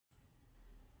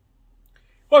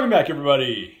Welcome back,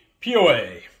 everybody.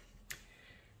 POA.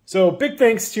 So big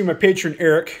thanks to my patron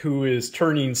Eric, who is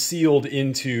turning sealed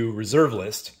into reserve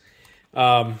list.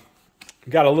 Got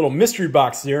a little mystery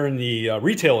box there in the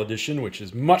retail edition, which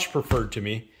is much preferred to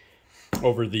me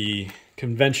over the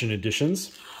convention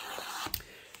editions.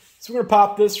 So I'm going to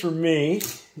pop this for me,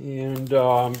 and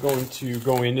I'm going to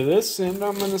go into this, and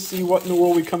I'm going to see what in the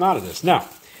world we come out of this. Now,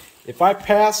 if I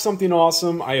pass something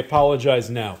awesome, I apologize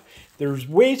now. There's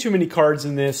way too many cards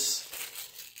in this.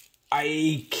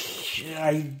 I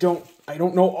don't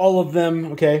know all of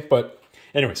them, okay? But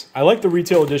anyways, I like the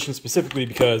retail edition specifically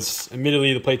because,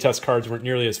 admittedly, the playtest cards weren't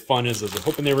nearly as fun as I was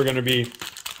hoping they were going to be.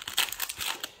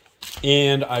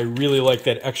 And I really like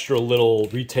that extra little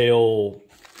retail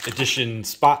edition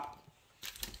spot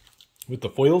with the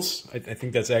foils. I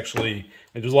think that's actually,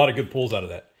 there's a lot of good pulls out of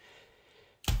that.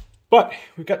 But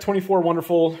we've got 24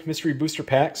 wonderful mystery booster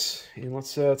packs, and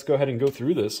let's go ahead and go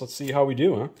through this. Let's see how we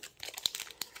do, huh?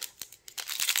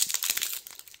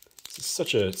 This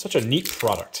is such a neat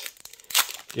product.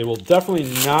 It will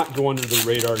definitely not go under the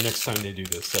radar next time they do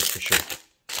this. That's for sure.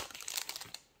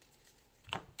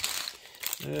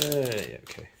 Yeah,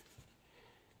 okay.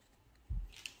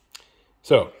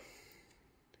 So,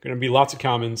 going to be lots of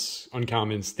commons,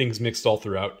 uncommons, things mixed all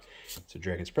throughout. So,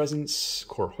 Dragon's Presence,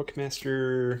 Core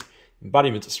Hookmaster,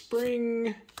 Embodiment of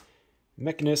Spring,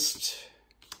 Mechanist,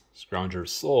 Scrounger of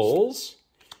Souls,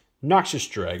 Noxious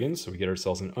Dragon, so we get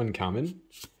ourselves an uncommon.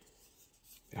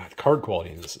 God, the card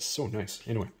quality in this is so nice.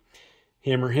 Anyway,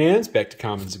 Hammer Hands, back to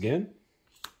commons again.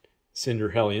 Cinder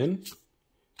Hellion,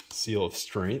 Seal of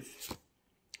Strength.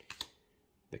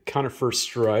 The Conifer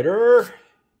Strider,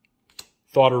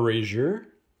 Thought Erasure,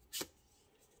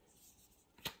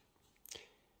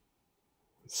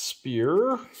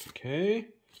 Spear, okay.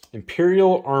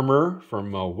 Imperial Armor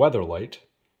from Weatherlight.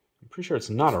 I'm pretty sure it's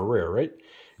not a rare, right?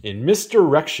 And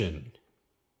Misdirection.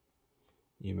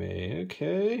 You may,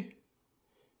 okay.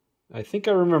 I think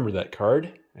I remember that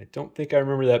card. I don't think I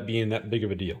remember that being that big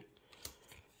of a deal.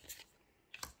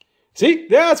 See,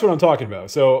 that's what I'm talking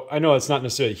about. So I know it's not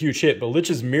necessarily a huge hit, but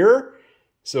Lich's Mirror.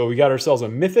 So we got ourselves a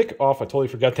Mythic off. I totally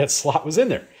forgot that slot was in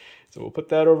there. So we'll put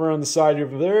that over on the side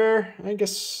over there. I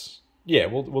guess, yeah,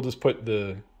 we'll just put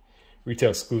the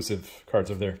retail exclusive cards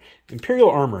over there. Imperial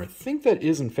Armor. I think that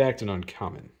is, in fact, an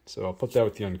uncommon. So I'll put that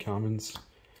with the uncommons.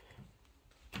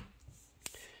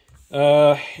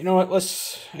 You know what?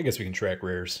 I guess we can track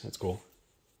rares. That's cool.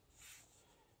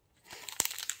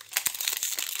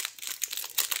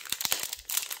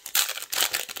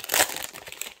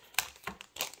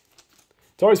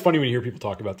 It's always funny when you hear people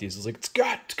talk about these. It's like, it's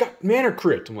got mana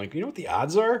crit. I'm like, you know what the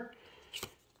odds are?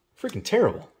 Freaking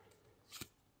terrible.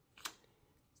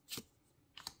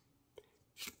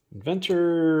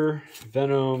 Inventor,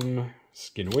 Venom,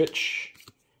 Skin Witch,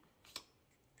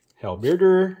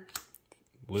 Halberder,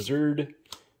 Blizzard,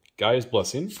 Gaia's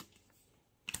Blessing,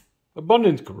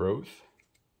 Abundant Growth,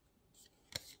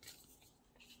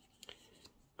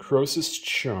 Croesus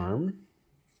Charm,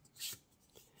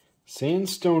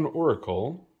 Sandstone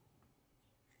Oracle,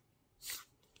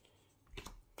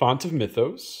 Font of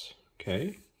Mythos,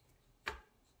 okay.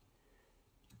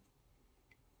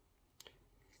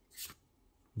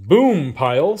 Boom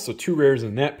Pile, so 2 rares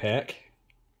in that pack.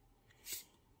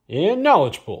 And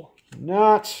Knowledge Pull,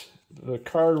 not the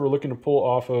card we're looking to pull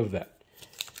off of that.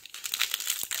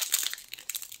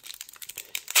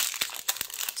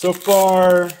 So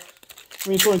far, I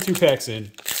mean, it's only 2 packs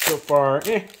in. So far,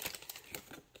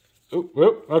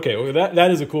 Oh, okay, well,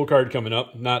 that is a cool card coming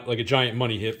up. Not like a giant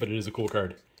money hit, but it is a cool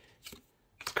card.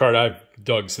 It's a card I've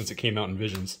dug since it came out in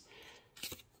Visions.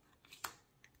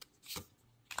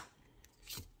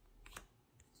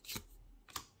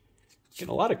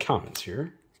 Getting a lot of comments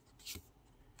here.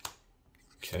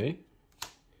 Okay.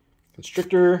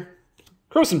 Constrictor.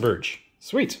 Crosenverge.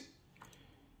 Sweet.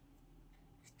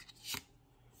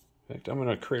 In fact, I'm going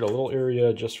to create a little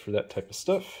area just for that type of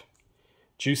stuff.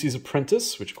 Juicy's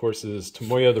Apprentice, which of course is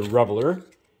Tomoya the Reveler.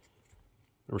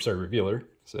 Or sorry, Revealer.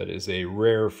 So that is a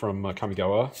rare from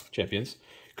Kamigawa Champions.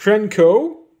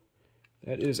 Krenko.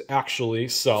 That is actually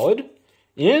solid.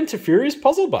 And Teferi's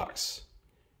Puzzle Box.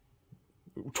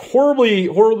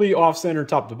 Horribly off-center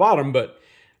top to bottom, but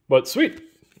sweet.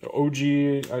 OG,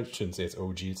 I shouldn't say it's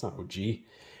OG. It's not OG.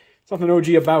 It's nothing OG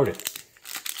about it.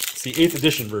 It's the 8th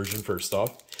edition version, first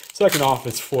off. Second off,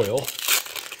 it's foil.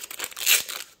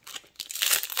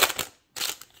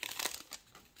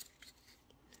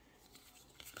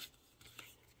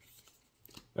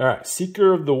 All right,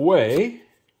 Seeker of the Way.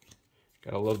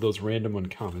 Gotta love those random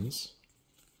uncommons.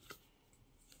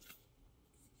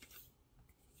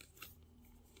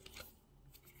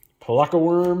 Palaka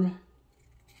Worm,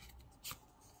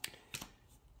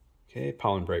 Okay,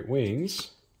 Pollen Bright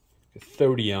Wings.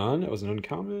 Cathodion, that was an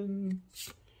uncommon.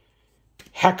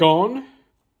 Hack-On,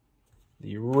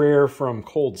 the rare from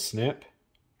Cold Snap.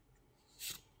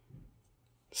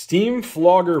 Steam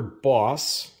Flogger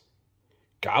Boss.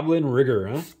 Goblin Rigger,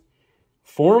 huh?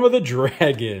 Form of the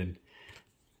Dragon.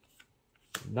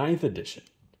 9th edition.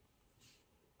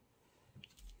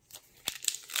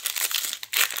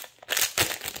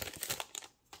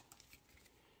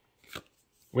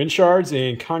 Wind Shards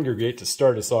and Congregate to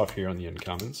start us off here on the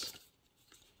uncommons.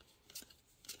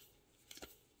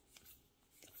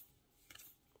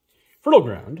 Fertile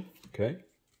Ground, okay.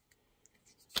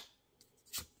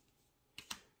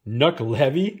 Nuck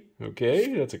Levy,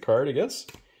 okay, that's a card, I guess.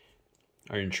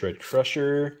 Iron Tread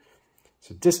Crusher.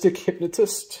 Sadistic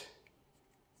Hypnotist.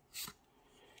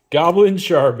 Goblin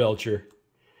Charbelcher.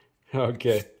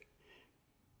 Okay.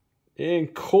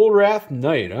 And Kolrath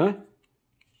Knight, huh?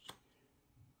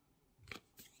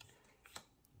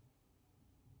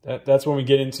 That's when we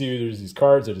get into, there's these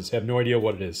cards, I just have no idea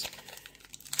what it is.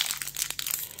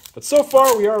 But so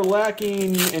far, we are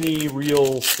lacking any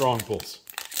real strong pulls.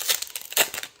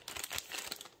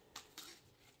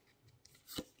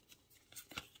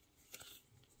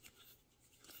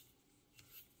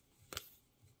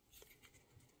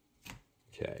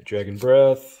 Okay, Dragon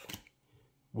Breath,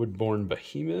 Woodborne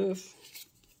Behemoth,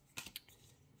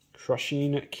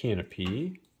 Crushing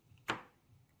Canopy,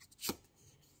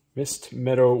 Mist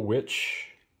Meadow Witch,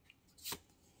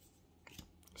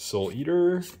 Soul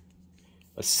Eater,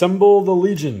 Assemble the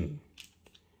Legion.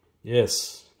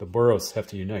 Yes, the Boros have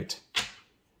to unite.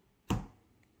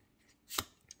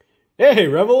 Hey,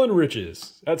 Revel in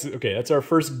Riches. That's okay, that's our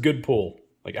first good pull.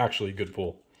 Like actually good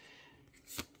pull.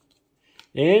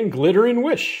 And Glittering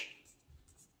Wish.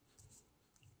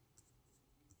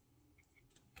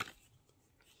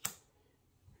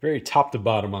 Very top to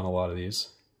bottom on a lot of these,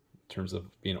 in terms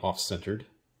of being off-centered.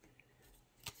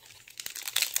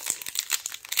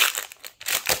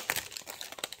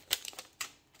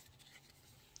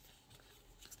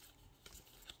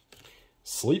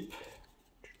 Sleep.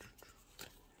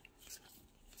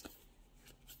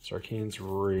 Sarkhan's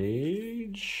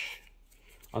Rage.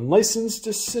 Unlicensed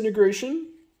Disintegration.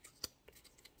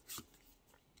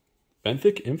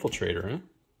 Benthic Infiltrator, huh?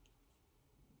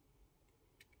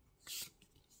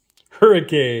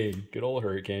 Hurricane. Good old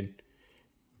Hurricane.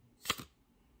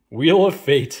 Wheel of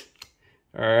Fate.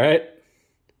 Alright.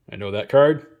 I know that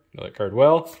card. Know that card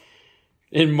well.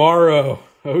 In Morrow.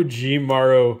 OG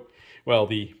Morrow. Well,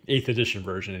 the 8th edition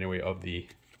version, anyway, of the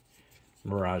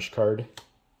Mirage card.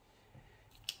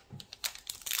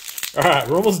 Alright,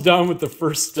 we're almost done with the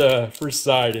first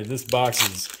side, and this box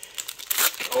is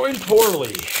going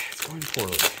poorly. It's going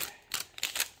poorly.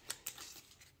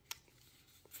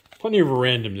 Plenty of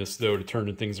randomness, though, to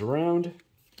turn things around.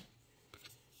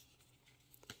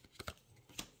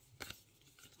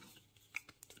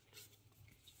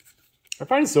 I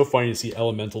find it so funny to see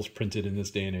elementals printed in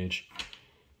this day and age.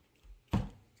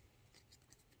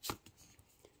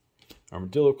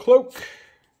 Armadillo Cloak.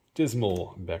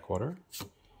 Dismal Backwater.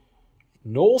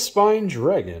 Knoll Spine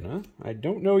Dragon, huh? I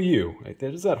don't know you.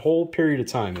 That is that whole period of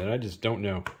time that I just don't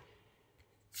know.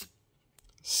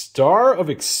 Star of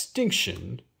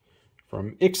Extinction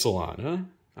from Ixalan, huh?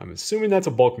 I'm assuming that's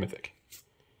a bulk mythic.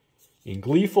 In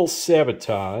Gleeful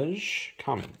Sabotage,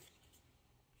 common.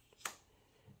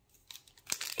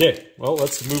 Okay, well,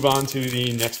 let's move on to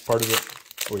the next part of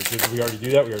it. Wait, did we already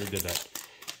do that? We already did that.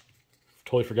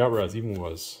 Totally forgot where I even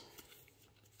was.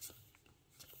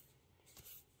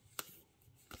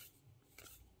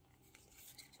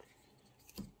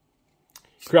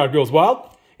 Crowd goes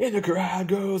wild. And the crowd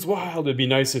goes wild. It'd be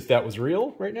nice if that was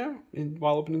real right now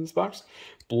while opening this box.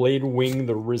 Blade Wing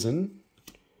the Risen.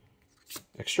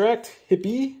 Extract.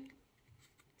 Hippie.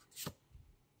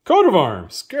 Coat of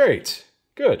Arms. Great.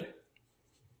 Good.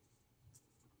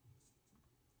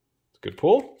 Good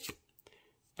pull.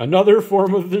 Another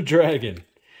Form of the Dragon.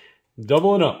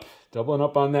 Doubling up. Doubling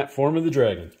up on that Form of the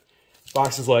Dragon.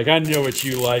 Box is like, I know what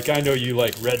you like. I know you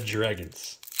like red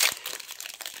dragons.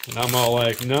 And I'm all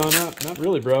like, no, not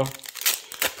really, bro.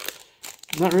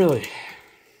 Not really.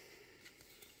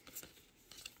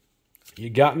 You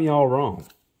got me all wrong.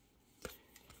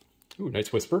 Ooh,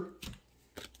 Night's Whisper.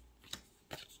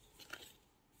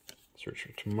 Search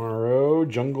for Tomorrow.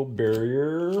 Jungle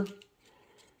Barrier.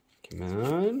 Come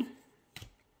on.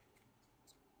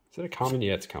 Is that a common?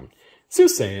 Yeah, it's a common.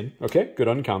 Soothsaying. Okay, good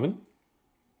uncommon.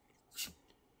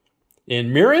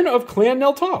 And Mirren of Clan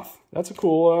Neltoth. That's a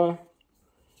cool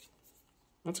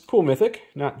mythic.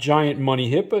 Not giant money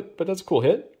hit, but that's a cool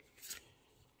hit.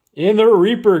 And the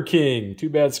Reaper King. Too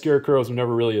bad scarecrows were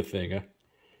never really a thing, huh?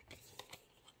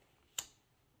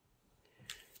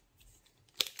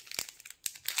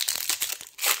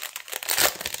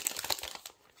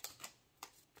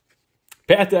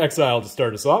 Path to Exile to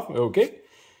start us off. Okay.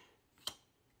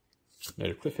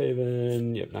 Knight of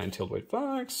Cliffhaven. Yep, Nine-Tailed White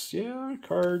Fox. Yeah,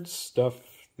 cards, stuff,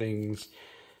 things.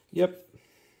 Yep.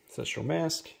 Ancestral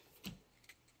Mask.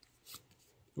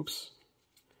 Oops.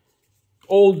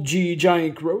 Old G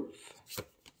Giant Growth.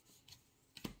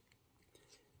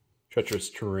 Treacherous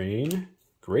Terrain.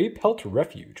 Gray Pelt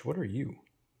Refuge. What are you?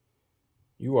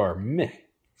 You are meh.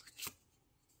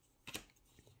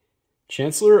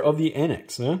 Chancellor of the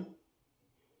Annex, huh?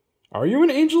 Are you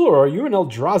an angel or are you an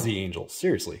Eldrazi angel?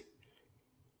 Seriously.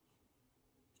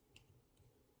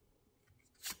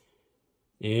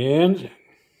 And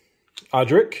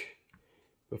Odric,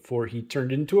 before he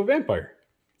turned into a vampire.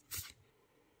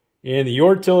 And the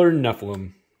Yordtiller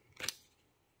Nephilim.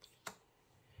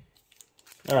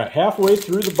 All right, halfway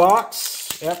through the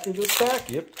box after this pack.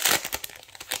 Yep.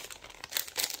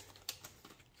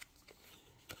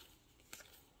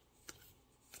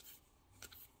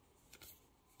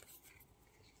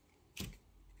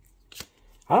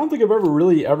 I don't think I've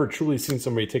ever truly seen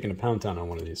somebody taking a pound town on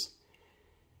one of these.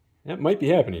 That might be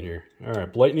happening here. All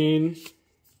right, Blightning,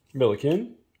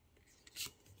 Milliken,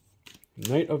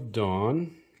 Knight of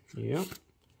Dawn, yep,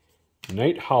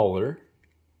 Night Howler.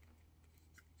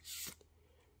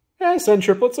 Send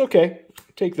triplets, okay,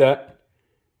 take that.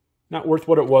 Not worth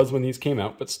what it was when these came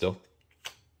out, but still.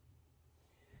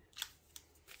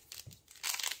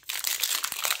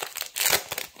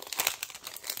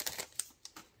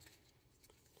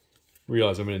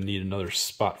 Realize I'm going to need another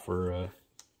spot for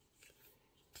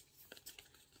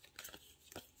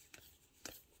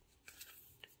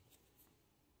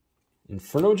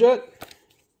Inferno Jet,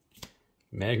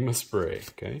 Magma Spray,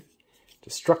 okay.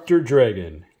 Destructor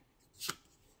Dragon.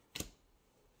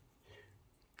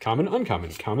 Common,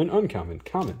 uncommon, common, uncommon,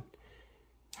 common.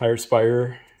 High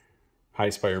Spire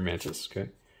Mantis, okay.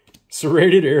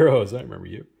 Serrated Arrows, I remember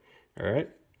you. All right.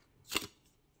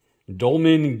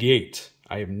 Dolmen Gate.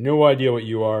 I have no idea what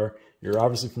you are. You're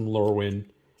obviously from Lorwyn.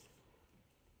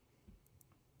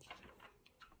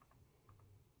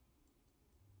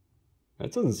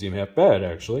 That doesn't seem half bad,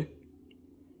 actually.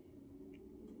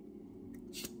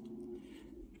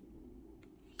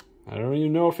 I don't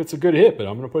even know if it's a good hit, but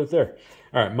I'm going to put it there.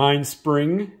 All right, Mind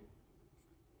Spring.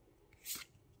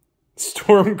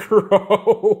 Stormcrow.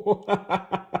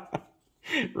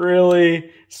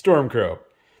 Really? Stormcrow.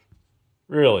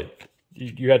 Really?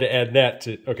 You had to add that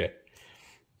to... Okay.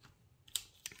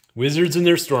 Wizards and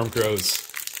their Stormcrows.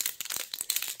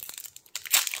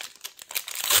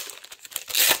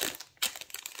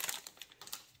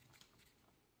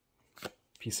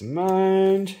 Peace of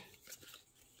Mind.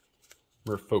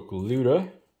 Merfolk Luda.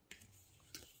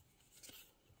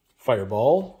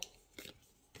 Fireball.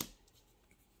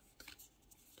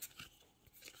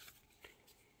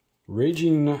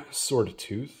 Raging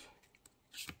Swordtooth.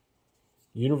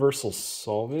 Universal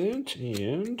Solvent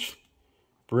and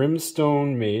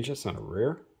Brimstone Mage. That's not a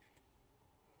rare.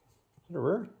 Is that a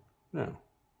rare? No.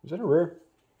 Is that a rare?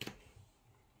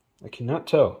 I cannot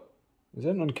tell. Is that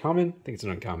an uncommon? I think it's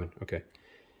an uncommon. Okay.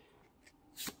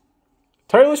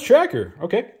 Tireless Tracker.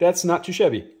 Okay, that's not too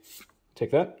shabby.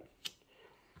 Take that.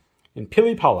 And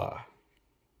Pilipala.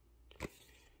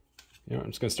 You know, I'm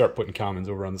just going to start putting commons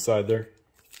over on the side there.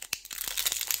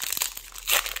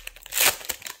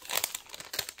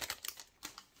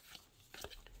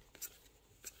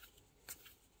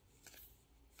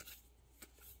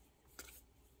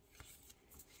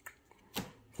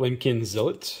 Flamekin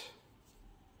Zealot,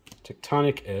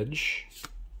 Tectonic Edge,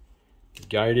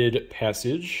 Guided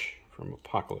Passage from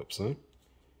Apocalypse, huh?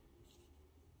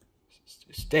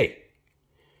 Stay.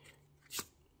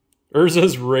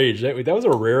 Urza's Rage. That was a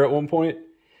rare at one point.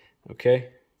 Okay.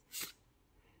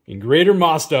 And Greater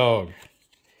Moss Dog.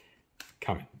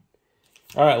 Coming.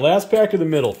 All right, last pack of the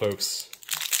middle, folks.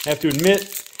 I have to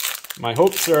admit, my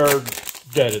hopes are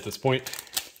dead at this point.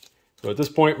 So at this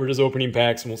point, we're just opening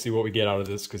packs, and we'll see what we get out of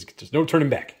this, because there's no turning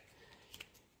back.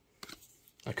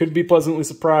 I could be pleasantly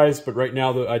surprised, but right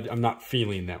now, I'm not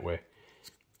feeling that way.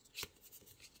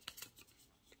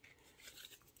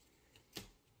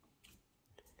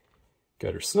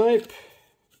 Gutter Snipe.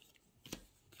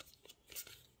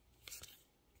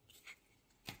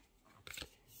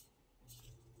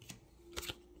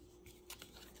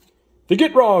 The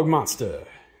Gitrog Monster.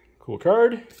 Cool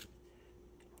card.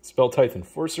 Spelltithe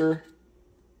Enforcer.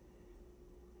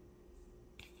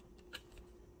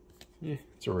 Yeah,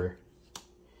 it's a rare.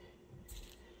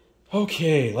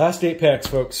 Okay, last 8 packs,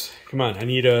 folks. Come on, I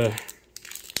need to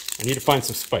find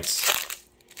some spice.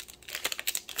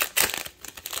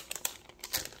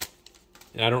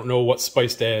 And I don't know what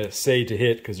spice to say to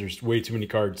hit because there's way too many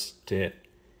cards to hit.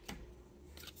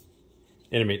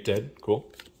 Animate Dead,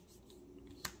 cool.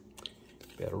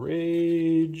 Battle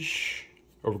Rage,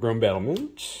 Overgrown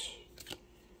Battlement,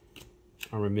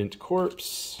 Armament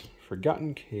Corpse,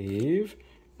 Forgotten Cave,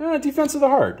 Defense of the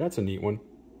Heart. That's a neat one.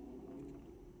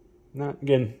 Not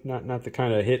the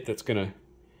kind of hit that's gonna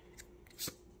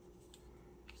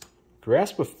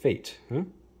Grasp of Fate, huh?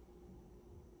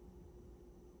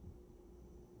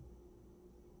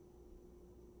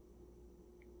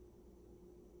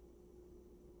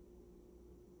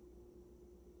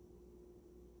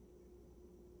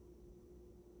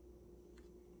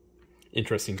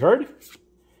 Interesting card.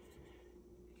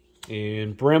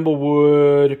 And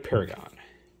Bramblewood Paragon.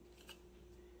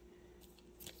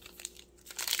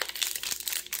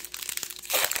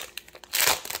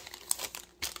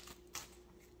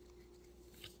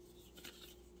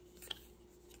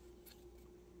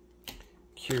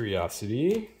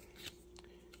 Curiosity.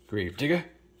 Gravedigger.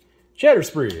 Shatter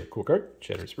Spree. Cool card.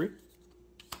 Shatter Spree.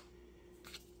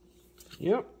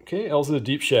 Yep. Okay. Elves of the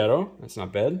Deep Shadow. That's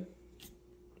not bad.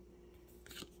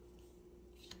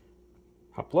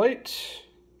 Hoplite.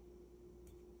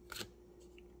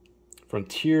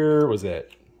 Frontier. Was that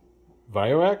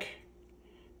Vioac?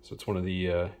 So it's one of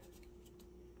the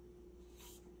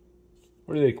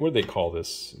what do they call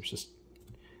this? It's just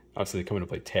obviously they come into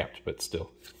play tapped, but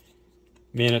still.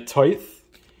 Mana Tithe.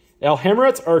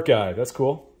 Alhamrat's Archive. That's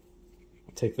cool.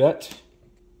 I'll take that.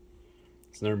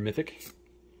 It's another mythic.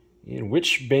 And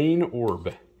Witchbane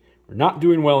Orb. We're not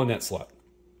doing well in that slot.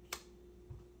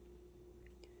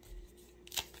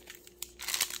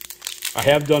 I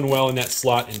have done well in that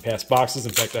slot in past boxes.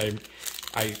 In fact,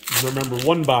 I remember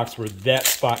one box where that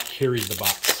spot carried the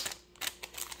box.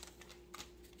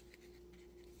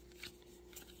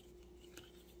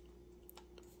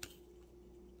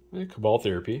 Cabal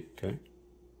Therapy, okay.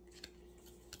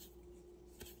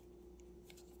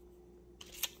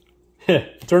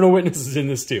 Eternal Witness is in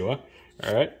this too, huh?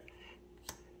 All right.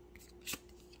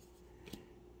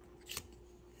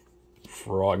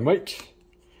 Frogmite.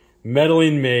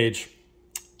 Meddling Mage.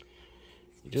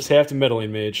 You just have to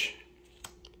Meddling Mage.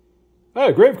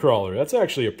 Oh, Gravecrawler. That's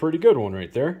actually a pretty good one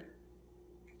right there.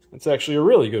 That's actually a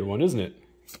really good one, isn't it?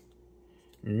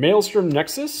 Maelstrom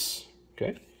Nexus.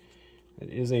 Okay. That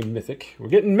is a mythic. We're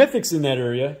getting mythics in that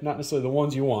area. Not necessarily the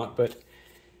ones you want, but...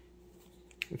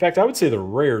 In fact, I would say the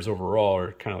rares overall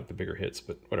are kind of like the bigger hits,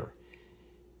 but whatever.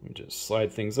 Let me just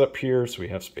slide things up here so we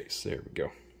have space. There we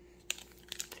go.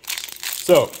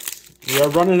 So, we are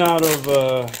running out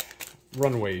of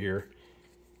runway here.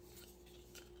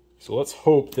 So let's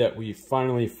hope that we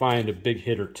finally find a big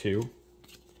hit or two.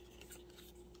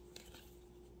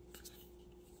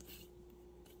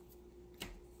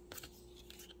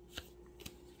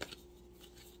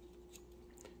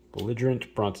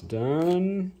 Belligerent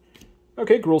Brontodon.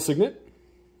 Okay, Gruul Signet.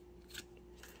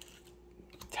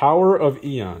 Tower of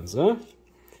Eons, huh?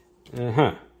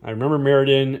 Uh-huh. I remember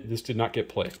Meriden. This did not get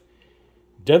play.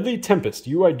 Deadly Tempest.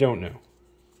 You I don't know.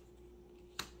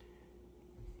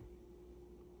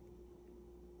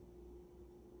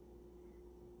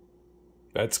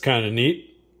 That's kind of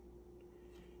neat.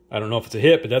 I don't know if it's a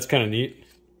hit, but that's kind of neat.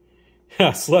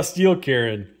 Celestial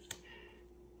Karen.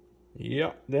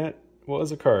 Yep, that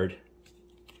was a card.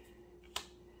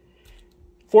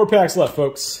 4 packs left,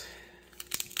 folks.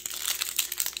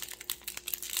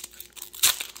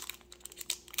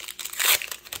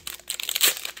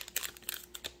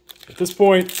 At this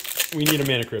point, we need a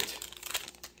Mana Crypt.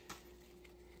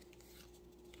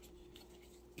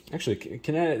 Actually,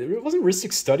 wasn't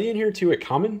Rhystic Study in here too at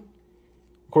common?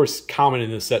 Of course, common in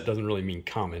this set doesn't really mean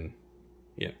common.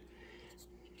 Yeah.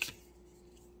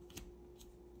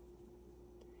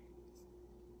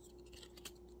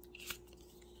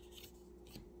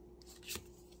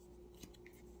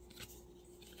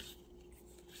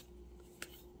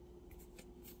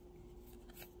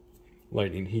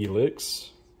 Lightning Helix.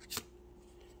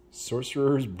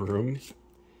 Sorcerer's Broom.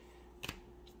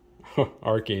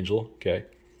 Archangel, okay.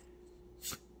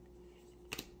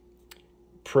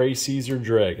 Prey Caesar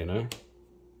Dragon, huh?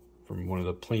 From one of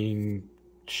the plane...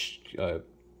 what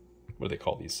do they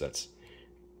call these sets?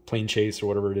 Plane Chase or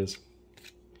whatever it is.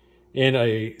 And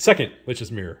a second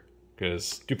Lich's Mirror,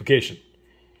 because duplication.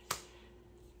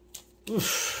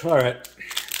 Oof, all right.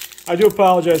 I do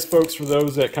apologize, folks, for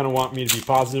those that kind of want me to be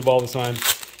positive all the time.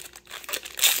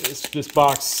 This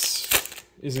box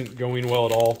isn't going well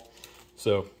at all,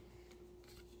 so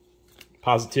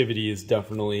positivity is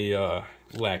definitely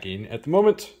lacking at the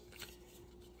moment.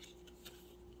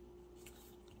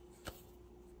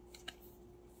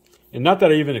 And not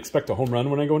that I even expect a home run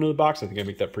when I go into the box. I think I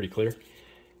make that pretty clear.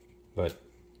 But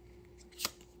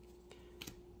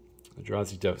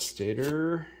Eldrazi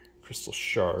Devastator, Crystal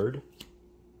Shard,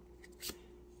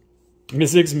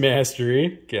 Mystic's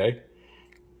Mastery, okay,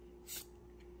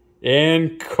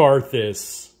 and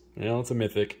Karthus. Well, it's a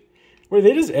mythic. Wait,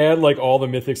 they just add like all the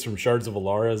mythics from Shards of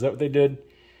Alara? Is that what they did?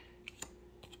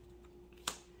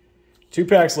 2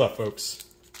 packs left, folks.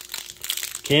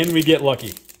 Can we get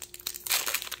lucky?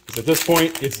 Because at this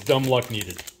point, it's dumb luck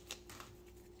needed.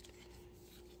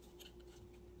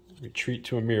 Retreat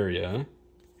to Emeria.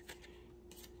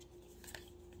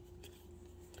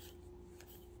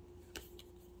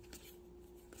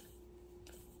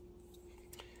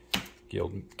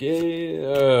 Guild Gay.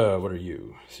 What are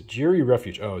you? Sajiri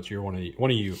Refuge. Oh, it's your one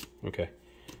of you. Okay.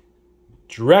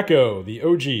 Draco, the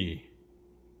OG.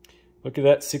 Look at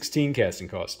that 16 casting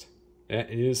cost.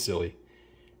 That is silly.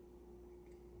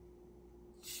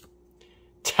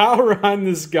 Talron,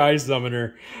 the Sky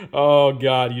Summoner. Oh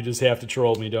god, you just have to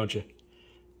troll me, don't you?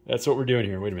 That's what we're doing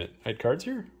here. Wait a minute. I had cards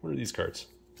here? What are these cards?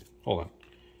 Hold on.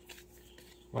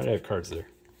 Why did I have cards there?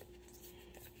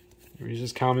 Are these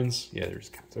just commons? Yeah, there's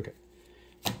commons. Okay.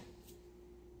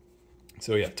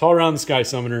 So yeah, Talron, the Sky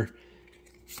Summoner,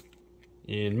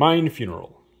 and Mind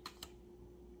Funeral.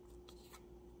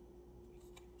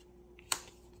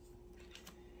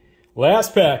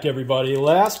 Last pack, everybody.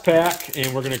 Last pack,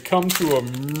 and we're going to come to a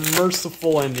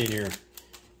merciful ending here.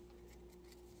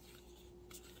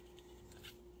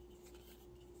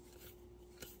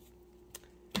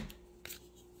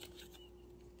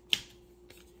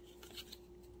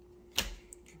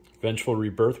 Vengeful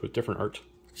Rebirth with different art.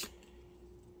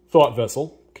 Thought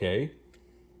Vessel, okay.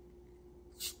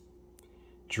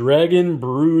 Dragon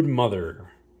Brood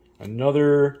Mother.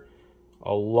 Another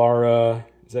Alara.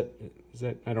 Is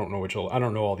that I don't know which I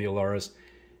don't know all the Alaras,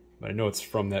 but I know it's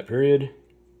from that period.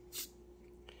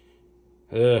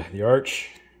 The Arch.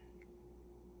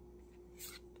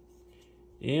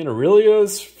 And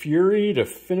Aurelia's Fury to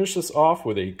finish us off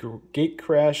with a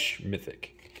Gatecrash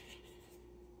Mythic.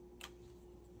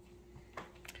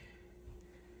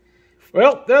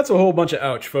 Well, that's a whole bunch of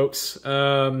ouch, folks.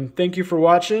 Thank you for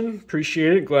watching.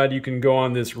 Appreciate it. Glad you can go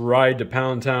on this ride to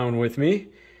Pound Town with me.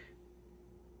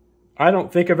 I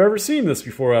don't think I've ever seen this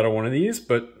before out of one of these,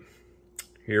 but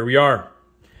here we are.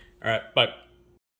 All right, bye.